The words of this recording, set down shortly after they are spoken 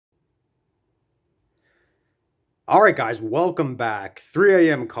Alright guys, welcome back. 3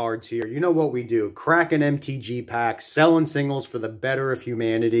 a.m. cards here. You know what we do. Crack an MTG pack, selling singles for the better of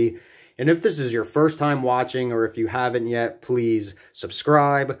humanity. And if this is your first time watching, or if you haven't yet, please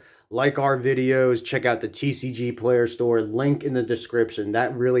subscribe, like our videos, check out the TCG Player Store, link in the description.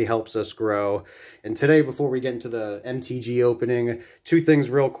 That really helps us grow. And today, before we get into the MTG opening, two things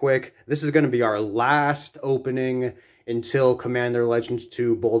real quick. This is going to be our last opening until Commander Legends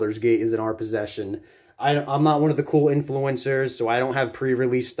 2 Baldur's Gate is in our possession. I'm not one of the cool influencers, so I don't have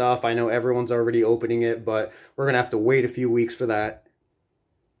pre-release stuff. I know everyone's already opening it, but we're going to have to wait a few weeks for that.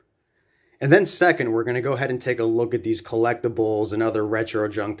 And then second, we're going to go ahead and take a look at these collectibles and other retro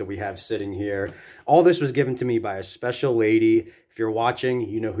junk that we have sitting here. All this was given to me by a special lady. If you're watching,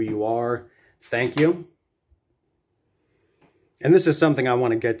 you know who you are. Thank you. And this is something I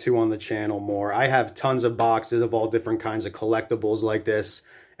want to get to on the channel more. I have tons of boxes of all different kinds of collectibles like this.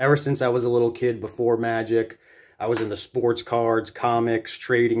 Ever since I was a little kid before Magic, I was into sports cards, comics,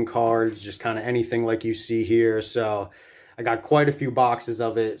 trading cards, just kind of anything like you see here. So I got quite a few boxes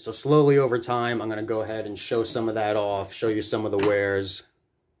of it. So slowly over time, I'm going to go ahead and show some of that off, show you some of the wares.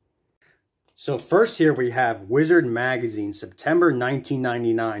 So first here we have Wizard Magazine, September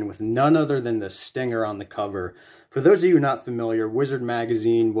 1999, with none other than the Stinger on the cover. For those of you not familiar, Wizard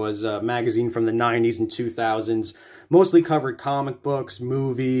Magazine was a magazine from the 90s and 2000s. Mostly covered comic books,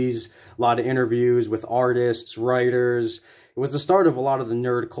 movies, a lot of interviews with artists, writers. It was the start of a lot of the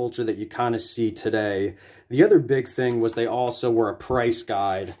nerd culture that you kind of see today. The other big thing was they also were a price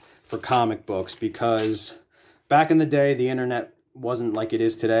guide for comic books, because back in the day, the internet wasn't like it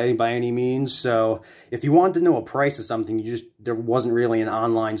is today by any means. So if you wanted to know a price of something, there wasn't really an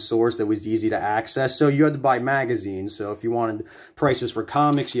online source that was easy to access. So you had to buy magazines. So if you wanted prices for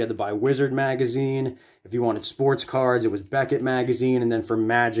comics, you had to buy Wizard Magazine. If you wanted sports cards, it was Beckett Magazine. And then for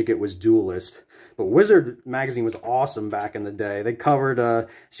Magic, it was Duelist. But Wizard Magazine was awesome back in the day. They covered, as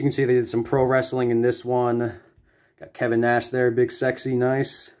you can see, they did some pro wrestling in this one. Got Kevin Nash there, big, sexy,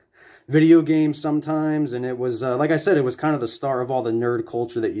 nice. Video games sometimes, and it was, like I said, it was kind of the start of all the nerd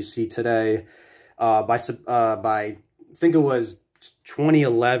culture that you see today. By I think it was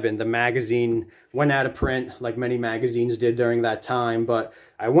 2011, the magazine went out of print, like many magazines did during that time, but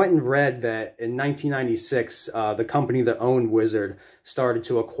I went and read that in 1996, the company that owned Wizard started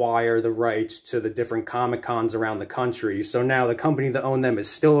to acquire the rights to the different Comic Cons around the country. So now the company that owned them is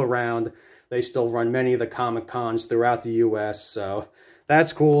still around. They still run many of the Comic Cons throughout the U.S., so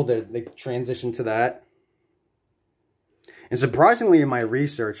that's cool that they transitioned to that. And surprisingly, in my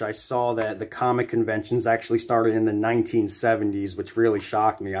research, I saw that the comic conventions actually started in the 1970s, which really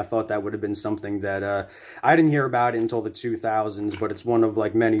shocked me. I thought that would have been something that I didn't hear about it until the 2000s, but it's one of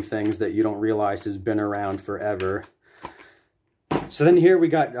like many things that you don't realize has been around forever. So then here we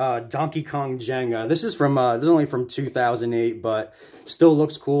got Donkey Kong Jenga. This is only from 2008, but still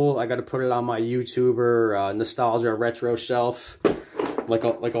looks cool. I got to put it on my YouTuber nostalgia retro shelf, like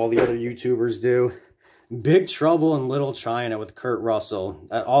all the other YouTubers do. Big Trouble in Little China with Kurt Russell.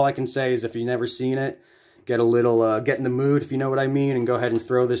 All I can say is if you've never seen it, get a little, get in the mood, if you know what I mean, and go ahead and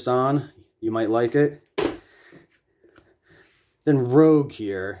throw this on. You might like it. Then Rogue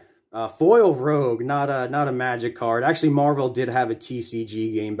here. Foil Rogue, not a Magic card. Actually, Marvel did have a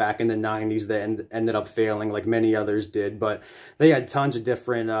TCG game back in the 90s that ended up failing, like many others did. But they had tons of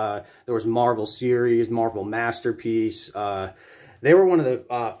different, there was Marvel Series, Marvel Masterpiece. They were one of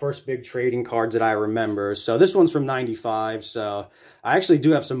the first big trading cards that I remember. So this one's from 95. So I actually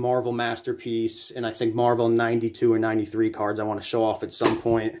do have some Marvel Masterpiece and I think Marvel 92 and 93 cards I want to show off at some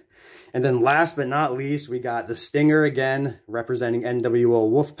point. And then last but not least, we got the Stinger again, representing NWO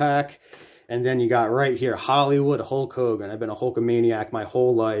Wolfpack. And then you got right here, Hollywood Hulk Hogan. I've been a Hulkamaniac my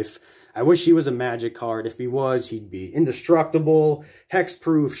whole life. I wish he was a Magic card. If he was, he'd be indestructible,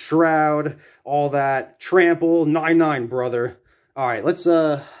 hexproof, shroud, all that. Trample, 9-9, brother. All right, let's,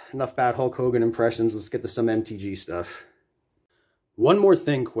 enough bad Hulk Hogan impressions. Let's get to some MTG stuff. One more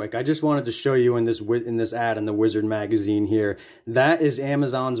thing quick. I just wanted to show you in this ad in the Wizard Magazine here. That is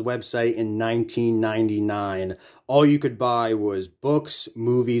Amazon's website in 1999. All you could buy was books,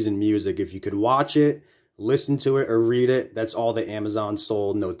 movies, and music. If you could watch it, listen to it, or read it, that's all that Amazon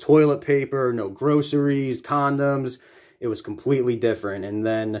sold. No toilet paper, no groceries, condoms. It was completely different. And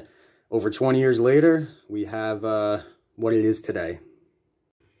then over 20 years later, we have what it is today.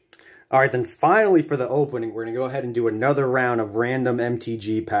 All right, then finally for the opening, we're going to go ahead and do another round of random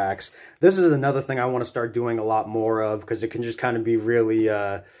MTG packs. This is another thing I want to start doing a lot more of because it can just kind of be really,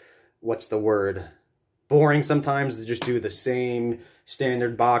 what's the word? boring sometimes to just do the same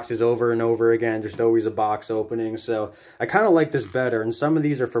standard boxes over and over again, just always a box opening. So I kind of like this better, and some of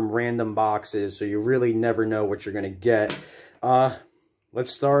these are from random boxes, so you really never know what you're going to get.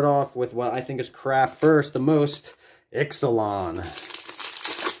 Let's start off with what I think is crap first, the most, Ixalan.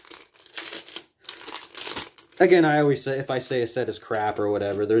 Again, I always say, if I say a set is crap or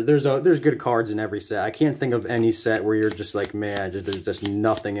whatever, there's good cards in every set. I can't think of any set where you're just like, man, there's just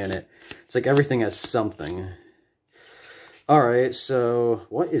nothing in it. It's like everything has something. All right, so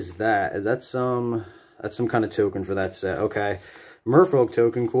what is that? Is that that's some kind of token for that set? Okay, Merfolk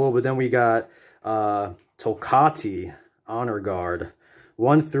token, cool. But then we got Tolkati, Honor Guard.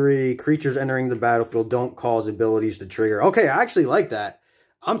 1/3, creatures entering the battlefield don't cause abilities to trigger. Okay, I actually like that.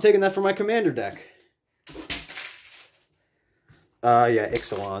 I'm taking that for my commander deck. Yeah,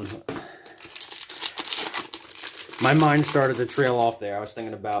 Ixalan. My mind started to trail off there. I was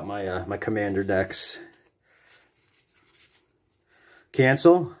thinking about my my commander decks.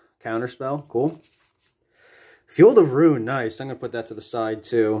 Cancel, counterspell, cool. Field of Ruin, nice. I'm gonna put that to the side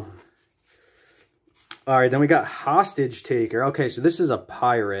too. All right, then we got Hostage Taker. Okay, so this is a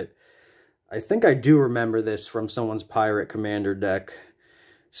pirate. I think I do remember this from someone's pirate commander deck.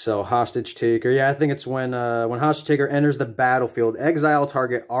 So Hostage Taker, yeah, I think it's when Hostage Taker enters the battlefield, exile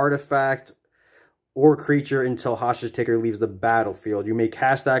target artifact or creature until Hostage Taker leaves the battlefield. You may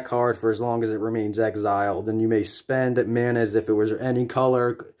cast that card for as long as it remains exiled, and you may spend mana as if it was any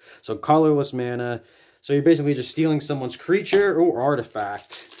color, so colorless mana. So you're basically just stealing someone's creature or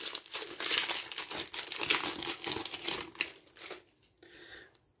artifact.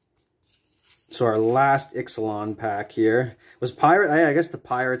 So our last Ixalan pack here was pirate. I guess the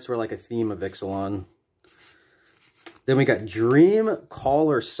pirates were like a theme of Ixalan. Then we got Dream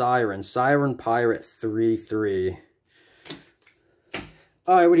Caller Siren. Siren Pirate 3/3.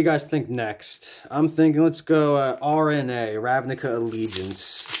 All right, what do you guys think next? I'm thinking let's go RNA, Ravnica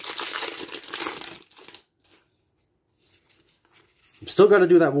Allegiance. Still got to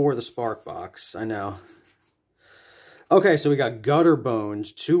do that War of the Spark box, I know. Okay, so we got Gutter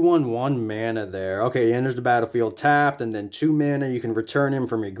Bones, 2/1/1 mana there. Okay, he enters the battlefield tapped, and then 2 mana. You can return him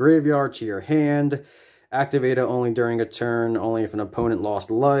from your graveyard to your hand. Activate it only during a turn, only if an opponent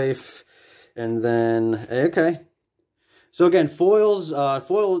lost life. And then, okay. So again, foils, I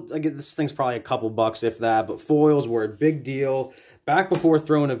get this thing's probably a couple bucks if that, but foils were a big deal back before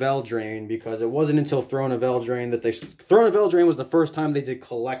Throne of Eldraine, because it wasn't until Throne of Eldraine that Throne of Eldraine was the first time they did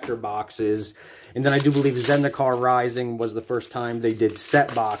collector boxes, and then I do believe Zendikar Rising was the first time they did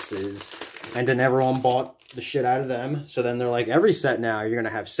set boxes, and then everyone bought the shit out of them. So then they're like, every set now you're gonna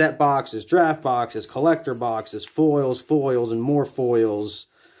have set boxes, draft boxes, collector boxes, foils, and more foils.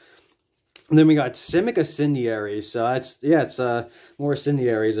 And then we got Simic Incendiaries. So it's, yeah, it's more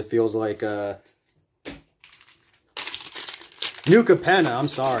Incendiaries, it feels like. Nuka Penna, I'm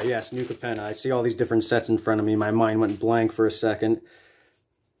sorry, yes, Nuka Penna. I see all these different sets in front of me. My mind went blank for a second.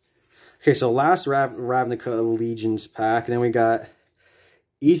 Okay, so last Ravnica Allegiance pack. And then we got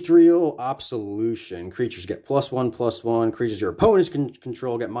Ethereal Absolution. Creatures get +1/+1. Creatures your opponents can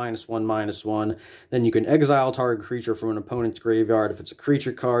control get -1/-1. Then you can exile target creature from an opponent's graveyard. If it's a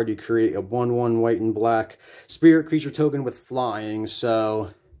creature card, you create a 1/1 white and black spirit creature token with flying. So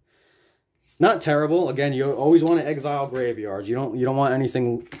not terrible. Again, you always want to exile graveyards. You don't want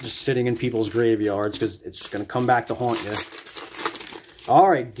anything just sitting in people's graveyards, because it's just going to come back to haunt you. All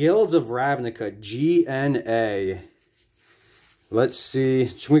right, Guilds of Ravnica, GNA. Let's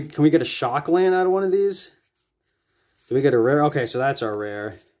see. Can we get a shock land out of one of these? Do we get a rare? Okay, so that's our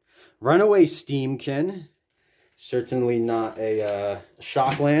rare. Runaway Steamkin. Certainly not a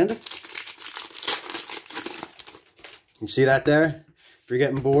shock land. You see that there? If you're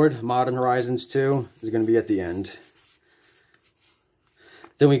getting bored, Modern Horizons 2 is going to be at the end.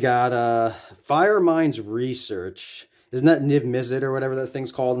 Then we got Fire Mines Research. Isn't that Niv Mizzet or whatever that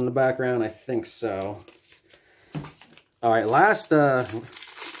thing's called in the background? I think so. All right, last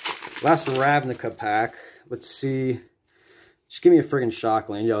Ravnica pack. Let's see. Just give me a friggin' shock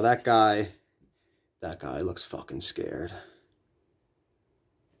land. Yo, that guy looks fucking scared.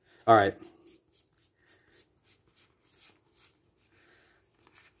 All right.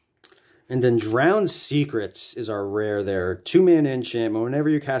 And then Drowned Secrets is our rare there. 2-mana enchantment. Whenever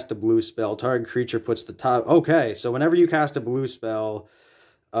you cast a blue spell, target creature puts the top... Okay, so whenever you cast a blue spell,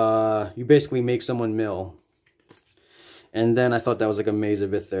 you basically make someone mill. And then I thought that was like a Maze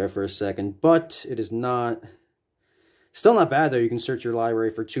of Ith there for a second, but it is not. Still not bad, though. You can search your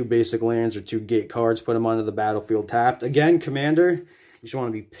library for 2 basic lands or 2 gate cards, put them onto the battlefield tapped. Again, Commander, you just want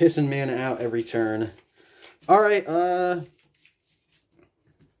to be pissing mana out every turn. All right,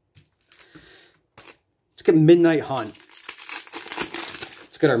 Let's get Midnight Hunt.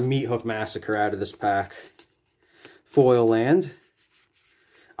 Let's get our Meat Hook Massacre out of this pack. Foil land.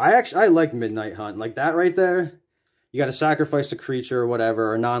 I like Midnight Hunt. Like that right there. You got to sacrifice a creature or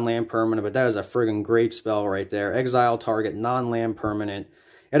whatever, or non-land permanent, but that is a friggin' great spell right there. Exile target, non-land permanent.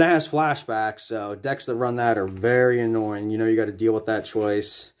 And it has flashbacks, so decks that run that are very annoying. You know, you got to deal with that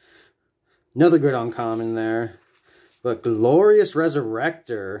choice. Another good uncommon there. But Glorious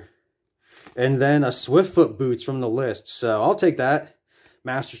Resurrector. And then a Swiftfoot Boots from the list. So I'll take that.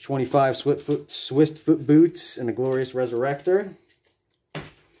 Masters 25 Swiftfoot Boots and a Glorious Resurrector.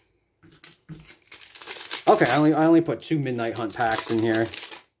 Okay, I only put 2 Midnight Hunt packs in here.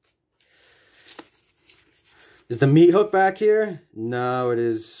 Is the Meat Hook back here? No, it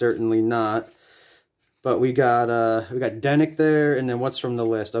is certainly not. But we got Denick there, and then what's from the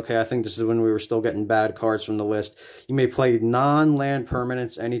list? Okay, I think this is when we were still getting bad cards from the list. You may play non-land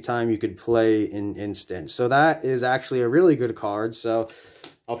permanents anytime you could play in instant. So that is actually a really good card, so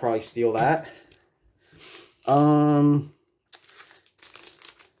I'll probably steal that.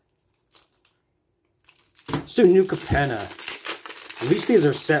 Let's do New Capenna. At least these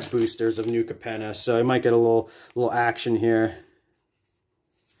are set boosters of New Capenna, so I might get a little action here.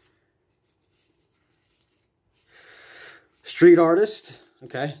 Street Artist.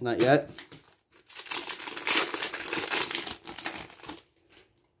 Okay, not yet.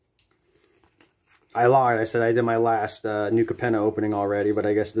 I lied. I said I did my last New Capenna opening already, but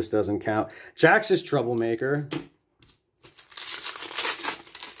I guess this doesn't count. Jax's Troublemaker.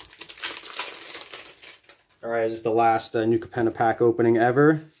 Alright, this is the last New Capenna pack opening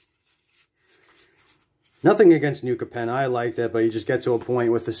ever. Nothing against New Capenna. I liked it, but you just get to a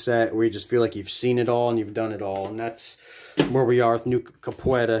point with the set where you just feel like you've seen it all and you've done it all. And that's where we are with New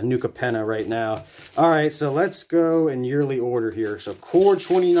Capenna right now. Alright, so let's go in yearly order here. So Core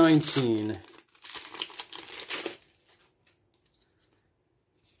 2019.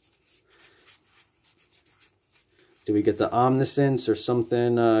 Do we get the Omniscience or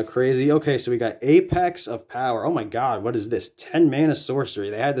something crazy? Okay, so we got Apex of Power. Oh my god, what is this? 10 mana sorcery.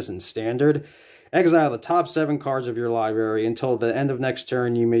 They had this in Standard. Exile the top 7 cards of your library. Until the end of next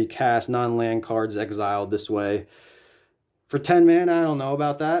turn, you may cast non-land cards exiled this way. For 10 mana, I don't know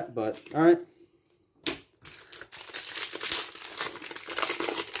about that, but alright.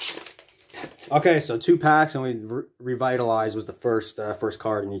 Okay, so 2 packs, and we Revitalize was the first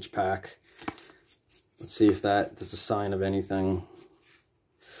card in each pack. Let's see if that's a sign of anything.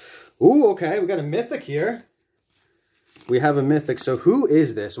 Ooh, okay, we got a Mythic here. We have a Mythic. So who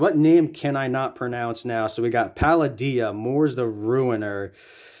is this? What name can I not pronounce now? So we got Palladia, Moors the Ruiner.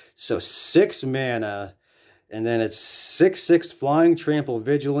 So 6 mana. And then it's 6/6 Flying, Trample,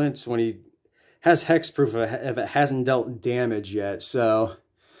 Vigilance. When he has Hexproof if it hasn't dealt damage yet. So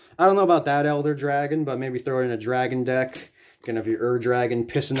I don't know about that Elder Dragon, but maybe throw it in a Dragon deck. You can have your Dragon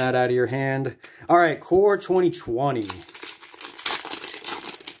pissing that out of your hand. Alright, Core 2020.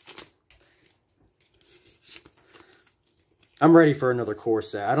 I'm ready for another core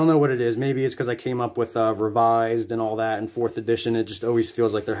set. I don't know what it is. Maybe it's because I came up with Revised and all that in 4th edition. It just always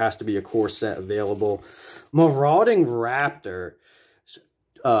feels like there has to be a core set available. Marauding Raptor.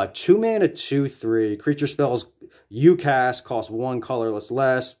 2 mana, 2/3. Creature spells you cast cost 1 colorless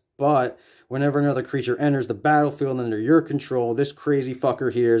less. But whenever another creature enters the battlefield under your control, this crazy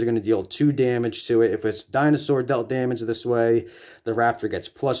fucker here is going to deal 2 damage to it. If it's dinosaur dealt damage this way, the raptor gets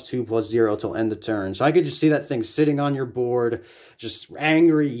 +2/+0 till end of turn. So I could just see that thing sitting on your board, just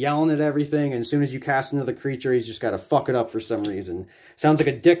angry, yelling at everything. And as soon as you cast another creature, he's just got to fuck it up for some reason. Sounds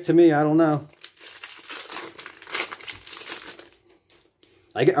like a dick to me. I don't know.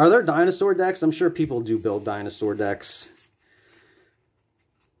 Are there dinosaur decks? I'm sure people do build dinosaur decks.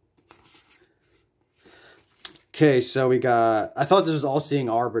 Okay, so we got... I thought this was All-Seeing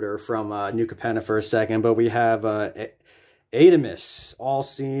Arbiter from New Capenna for a second, but we have Adamus,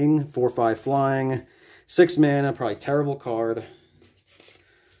 All-Seeing, 4/5 flying, 6 mana, probably terrible card.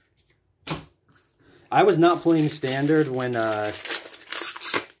 I was not playing Standard when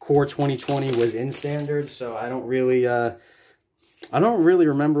Core 2020 was in Standard, so I don't really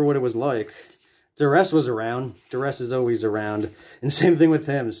remember what it was like. Duress was around. Duress is always around. And same thing with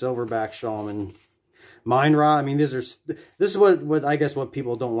him, Silverback Shaman. Mind Rot, I mean, this is what I guess what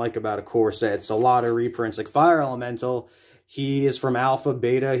people don't like about a core set. It's a lot of reprints. Like Fire Elemental, he is from Alpha,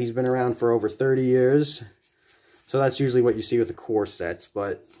 Beta. He's been around for over 30 years. So that's usually what you see with the core sets.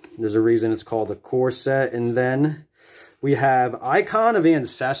 But there's a reason it's called a core set. And then we have Icon of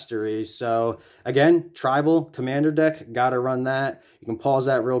Ancestry. So again, Tribal Commander deck. Gotta run that. You can pause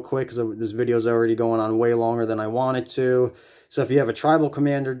that real quick because this video is already going on way longer than I want it to. So if you have a tribal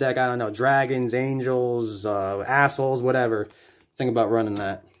commander deck, I don't know, dragons, angels, assholes, whatever, think about running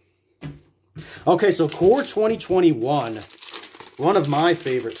that. Okay, so Core 2021, one of my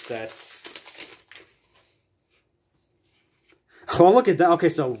favorite sets. Oh, look at that. Okay,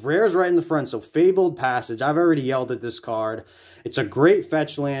 so rare's right in the front. So Fabled Passage. I've already yelled at this card. It's a great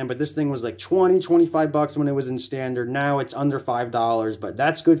fetch land, but this thing was like 20, 25 bucks when it was in standard. Now it's under $5, but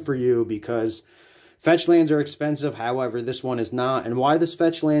that's good for you because fetch lands are expensive. However, this one is not. And why this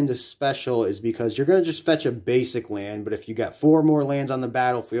fetch land is special is because you're going to just fetch a basic land, but if you got 4 more lands on the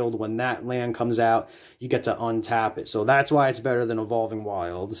battlefield, when that land comes out, you get to untap it. So that's why it's better than Evolving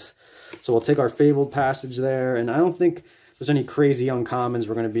Wilds. So we'll take our Fabled Passage there, and I don't think there's any crazy uncommons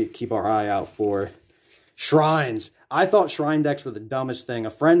we're going to keep our eye out for. Shrines. I thought shrine decks were the dumbest thing.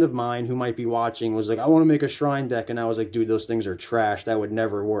 A friend of mine who might be watching was like, I want to make a shrine deck. And I was like, dude, those things are trash. That would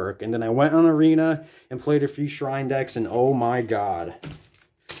never work. And then I went on Arena and played a few shrine decks. And oh my God.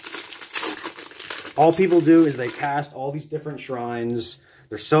 All people do is they cast all these different shrines.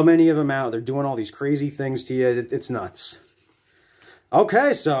 There's so many of them out. They're doing all these crazy things to you. It's nuts.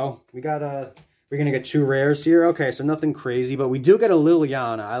 Okay, so we got we're going to get 2 rares here. Okay, so nothing crazy, but we do get a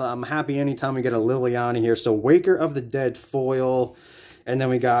Liliana. I'm happy anytime we get a Liliana here. So Waker of the Dead foil, and then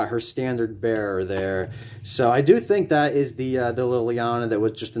we got her standard bearer there. So I do think that is the Liliana that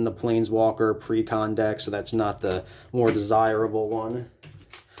was just in the Planeswalker pre-con deck, so that's not the more desirable one.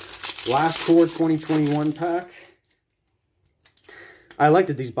 Last Core 2021 pack. I like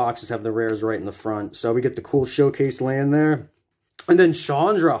that these boxes have the rares right in the front. So we get the cool showcase land there. And then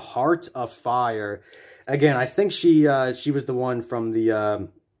Chandra, Heart of Fire. Again, I think she was the one from the,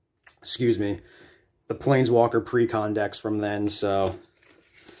 excuse me, the Planeswalker pre-con decks from then. So,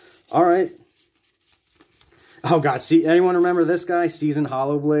 all right. Oh, God. See, anyone remember this guy? Seasoned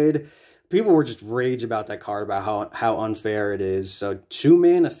Hollowblade. People were just rage about that card, about how unfair it is. So 2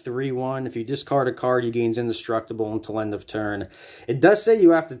 mana, 3/1. If you discard a card, he gains indestructible until end of turn. It does say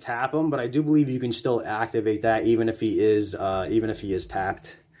you have to tap him, but I do believe you can still activate that even if he is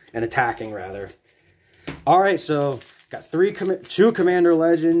tapped and attacking rather. All right, so got 2 Commander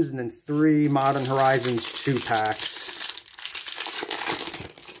Legends and then 3 Modern Horizons 2 packs.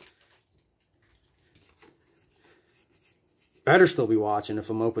 Better still be watching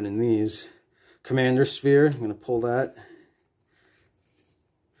if I'm opening these. Commander Sphere, I'm going to pull that.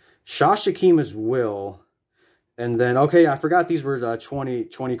 Shashakima's Will. And then, okay, I forgot these were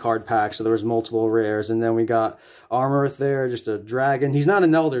 20 card packs, so there was multiple rares. And then we got Armorth there, just a dragon. He's not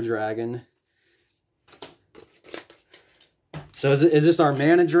an Elder Dragon. So is this our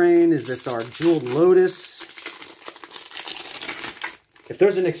Mana Drain? Is this our Jeweled Lotus? If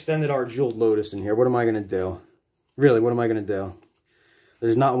there's an extended art Jeweled Lotus in here, what am I going to do? Really, what am I going to do?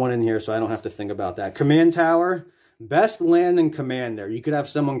 There's not one in here, so I don't have to think about that. Command Tower. Best land in Commander. You could have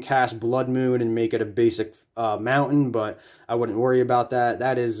someone cast Blood Moon and make it a basic mountain, but I wouldn't worry about that.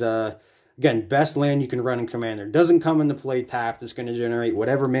 That is, again, best land you can run in Commander. Doesn't come into play tapped. It's going to generate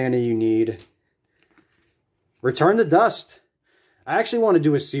whatever mana you need. Return to Dust. I actually want to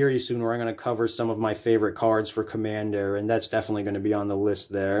do a series soon where I'm going to cover some of my favorite cards for Commander, and that's definitely going to be on the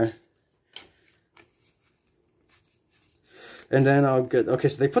list there. And then I'll get, okay,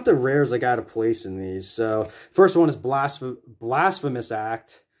 so they put the rares like out of place in these. So first one is Blasphemous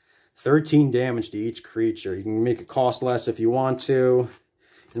Act. 13 damage to each creature. You can make it cost less if you want to.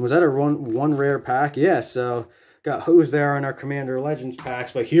 And was that a one rare pack? Yeah, so got Who's there on our Commander Legends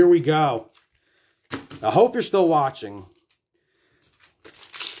packs. But here we go. I hope you're still watching.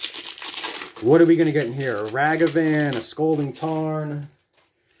 What are we going to get in here? A Ragavan, a Scolding Tarn.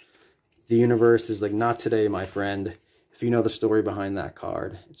 The universe is like, not today, my friend. If you know the story behind that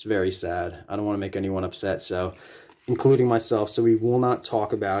card, it's very sad. I don't want to make anyone upset, so including myself, so we will not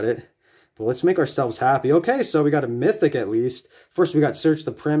talk about it. But let's make ourselves happy. Okay, so we got a Mythic at least. First, we got Search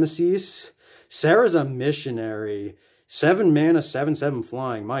the Premises. Sarah's a Missionary. 7 mana, 7/7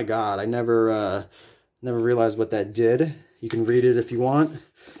 flying. My God, I never realized what that did. You can read it if you want.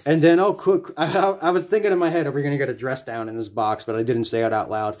 And then, oh, quick, I was thinking in my head, are we going to get a Dress Down in this box? But I didn't say it out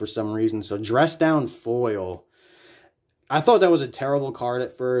loud for some reason. So Dress Down foil. I thought that was a terrible card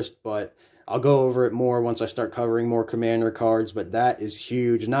at first, but I'll go over it more once I start covering more Commander cards. But that is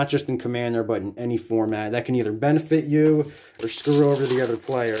huge, not just in Commander, but in any format. That can either benefit you or screw over the other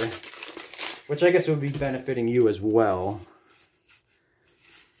player, which I guess would be benefiting you as well.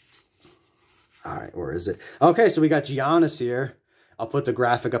 All right, where is it? Okay, so we got Giannis here. I'll put the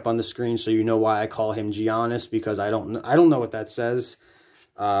graphic up on the screen so you know why I call him Giannis, because I don't know what that says.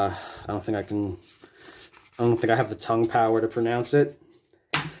 I don't think I have the tongue power to pronounce it.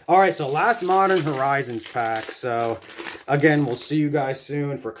 All right, so last Modern Horizons pack. So Again, we'll see you guys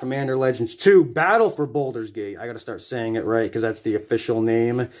soon for Commander Legends 2 Battle for Baldur's Gate. I got to start saying it right because that's the official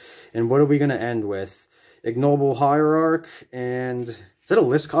name. And what are we going to end with? Ignoble Hierarch and... Is that a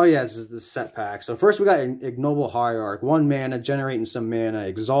list call? Yeah, this is the set pack. So first we got Ignoble Hierarch. 1 mana, generating some mana.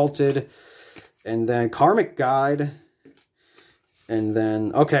 Exalted. And then Karmic Guide. And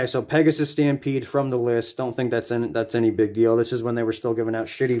then, okay, so Pegasus Stampede from the list. Don't think that's any big deal. This is when they were still giving out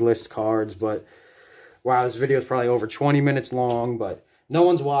shitty list cards, but... Wow, this video is probably over 20 minutes long, but no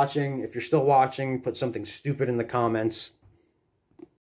one's watching. If you're still watching, put something stupid in the comments.